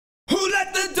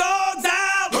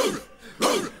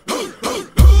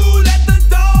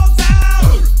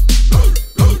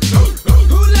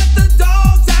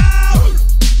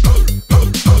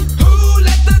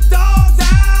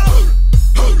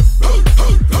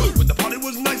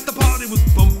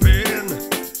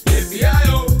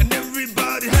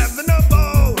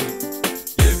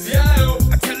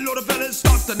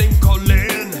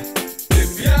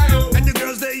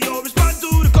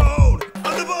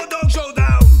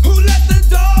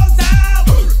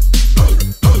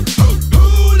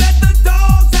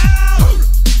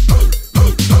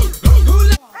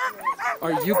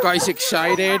guys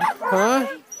excited? Huh?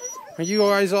 Are you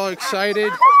guys all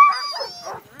excited?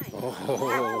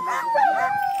 Oh,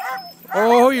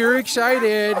 oh, you're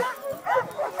excited.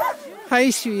 Hi,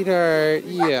 sweetheart.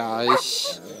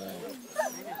 Yes.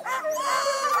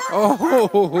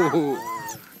 Oh,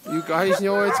 you guys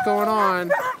know what's going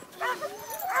on.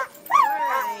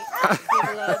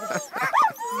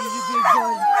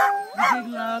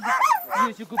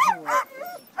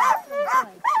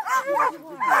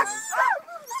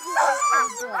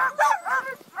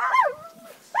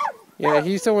 Yeah,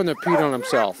 he's the one that peed on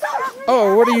himself.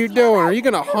 Oh, what are you doing? Are you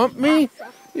gonna hump me?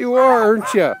 You are,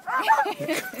 aren't you?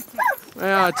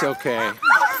 Yeah, it's okay.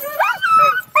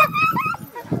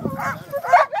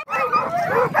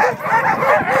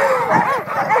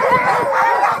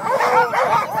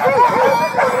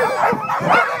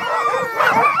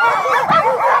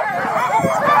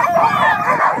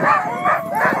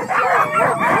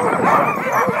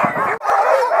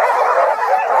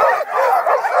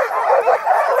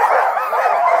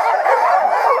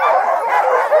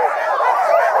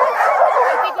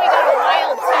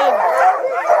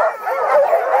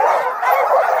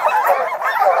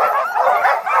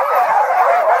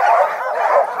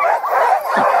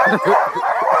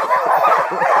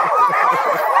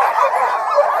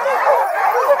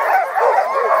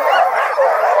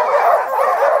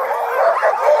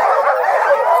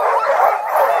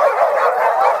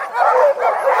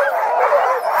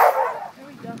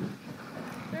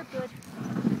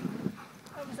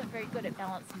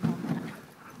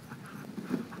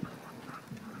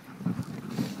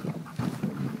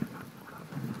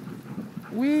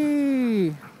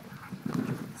 Whee!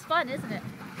 It's fun, isn't it?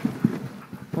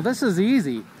 Well, this is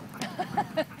easy.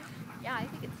 Yeah, I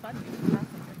think it's fun.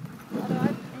 Although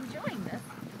I'm enjoying this.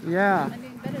 Yeah. I'm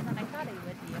doing better than I thought I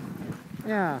would be.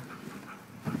 Yeah.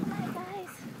 Hi, guys.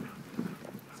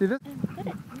 See this? I'm good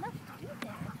enough to do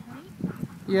that, honey.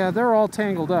 Yeah, they're all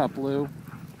tangled up, Lou.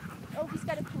 Oh, he's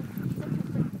got a poop. He's a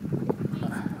pooping. He's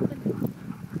pooping.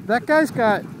 That guy's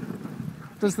got...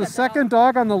 Does the second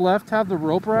dog on the left have the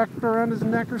rope wrapped around his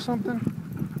neck or something? I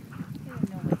don't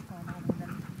know what's going on with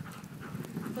them.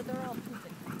 But they're all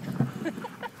pooping.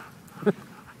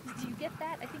 Did you get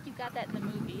that? I think you got that in the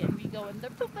movie. And we go and they're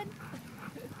pooping.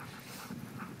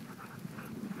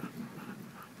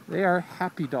 They are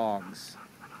happy dogs.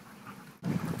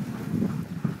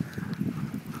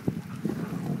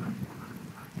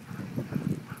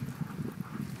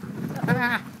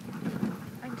 Ah.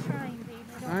 I'm trying, babe.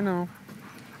 I know.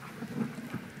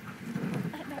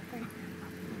 I'm not very...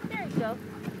 There you go.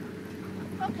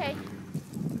 Okay.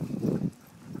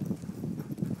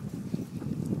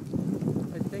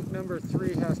 I think number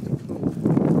 3 has to poop.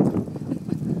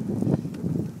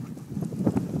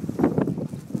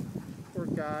 Poor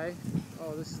guy.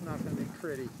 Oh, this is not going to be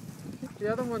pretty.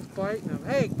 The other one's biting him.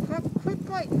 Hey, quit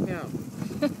biting him.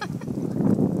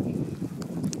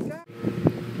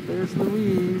 There's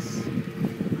Louise.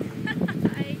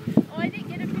 I didn't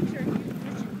get a picture of you.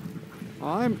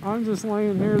 I'm just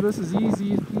laying here. This is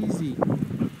easy peasy.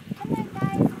 Come on,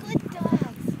 guys. Good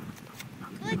dogs.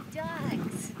 Good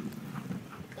dogs.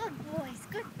 Good boys.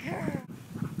 Good girls.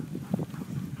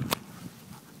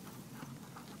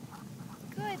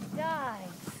 Good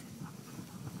dogs.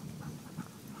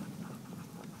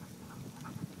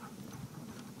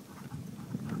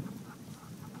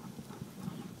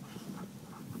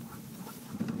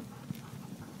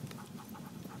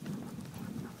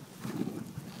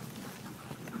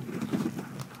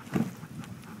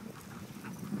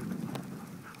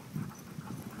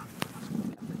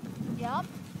 Yep,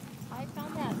 I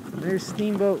found that. There's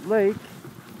Steamboat Lake.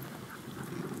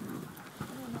 I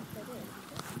don't know if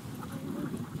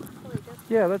that is.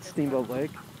 Yeah, that's Steamboat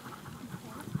Lake.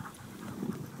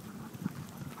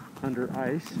 Under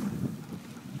ice.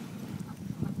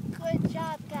 Good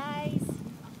job, guys.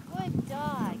 Good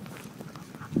dog.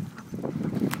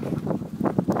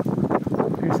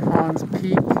 Here's Hans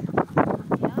Peak.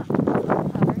 Yeah,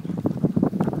 covered.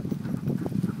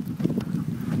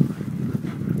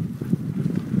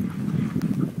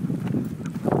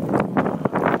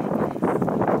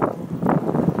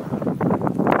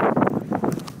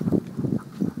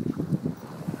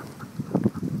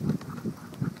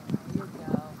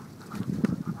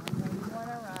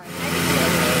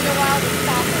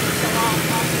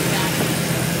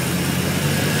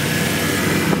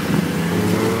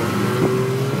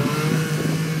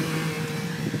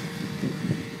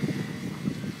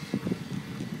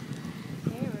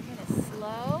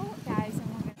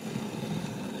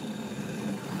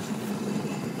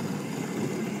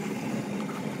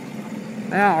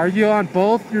 Now, are you on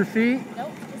both your feet?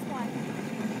 Nope, just one.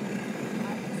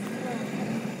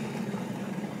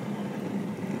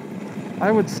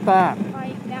 I would stop.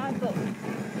 Alright, now I'm both.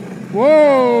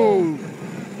 Whoa!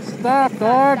 Stop,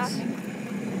 dogs!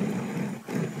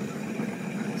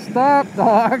 Stop,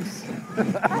 dogs! I'm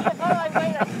on my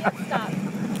way, I can't stop.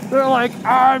 They're like,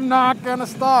 I'm not gonna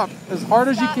stop. As hard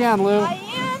as you can, Lou. I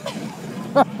am.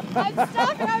 I'm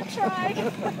stopping, I'm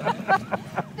trying.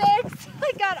 Thanks.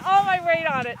 I got all my weight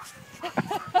on it.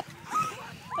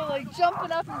 I'm like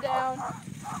jumping up and down.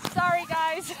 Sorry,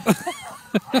 guys.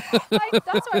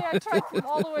 That's why I tried from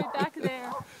all the way back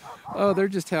there. Oh, they're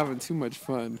just having too much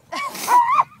fun.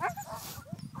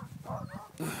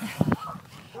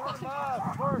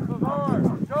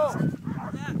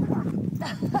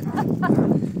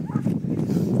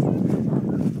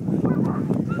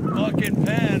 Fucking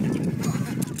pen.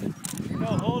 No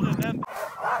holding them.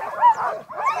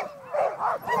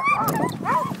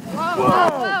 Whoa,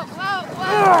 whoa, whoa,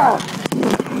 whoa.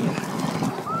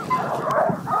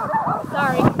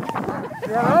 Sorry.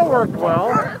 Yeah, that worked well.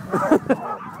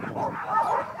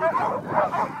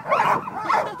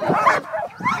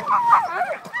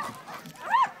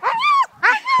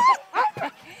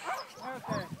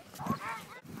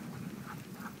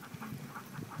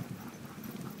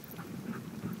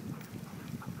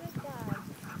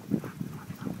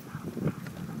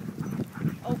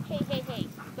 Oh, hey, you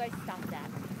guys stop that.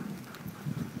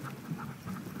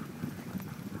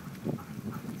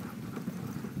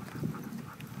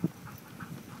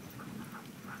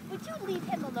 Would you leave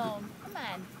him alone? Come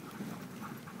on.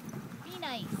 Be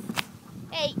nice.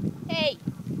 Hey,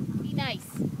 be nice.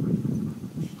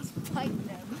 He's biting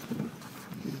him.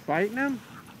 He's biting him?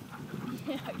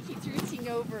 Yeah, he's reaching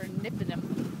over and nipping him.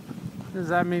 Does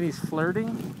that mean he's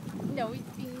flirting? No, he's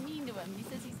being mean to him. He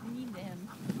says he's mean to him.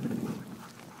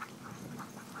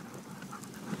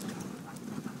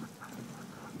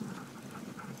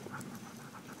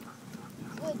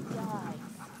 Good guys.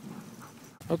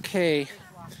 Okay,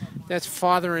 that's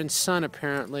father and son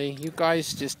apparently. You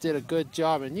guys just did a good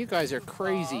job, and you guys are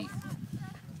crazy.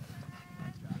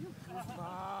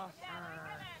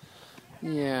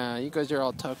 Yeah, you guys are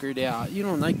all tuckered out. You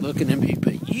don't like looking at me,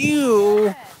 but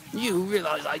you really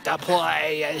like to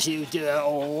play as you do.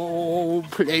 Oh,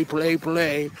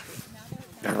 play.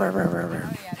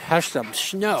 Have some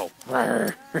snow.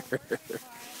 What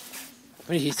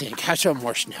do you think? Have some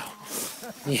more snow.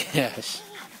 Yes.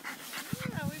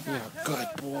 Yeah, good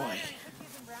boy.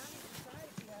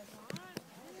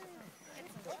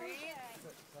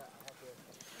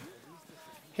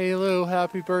 Hey Lou,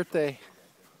 happy birthday.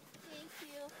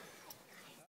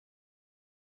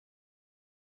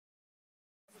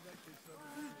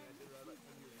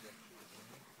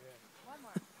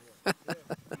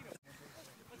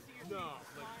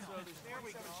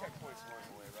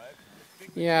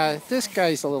 Yeah, this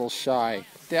guy's a little shy.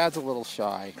 Dad's a little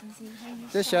shy.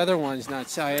 This other one's not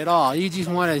shy at all. You just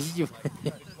want to...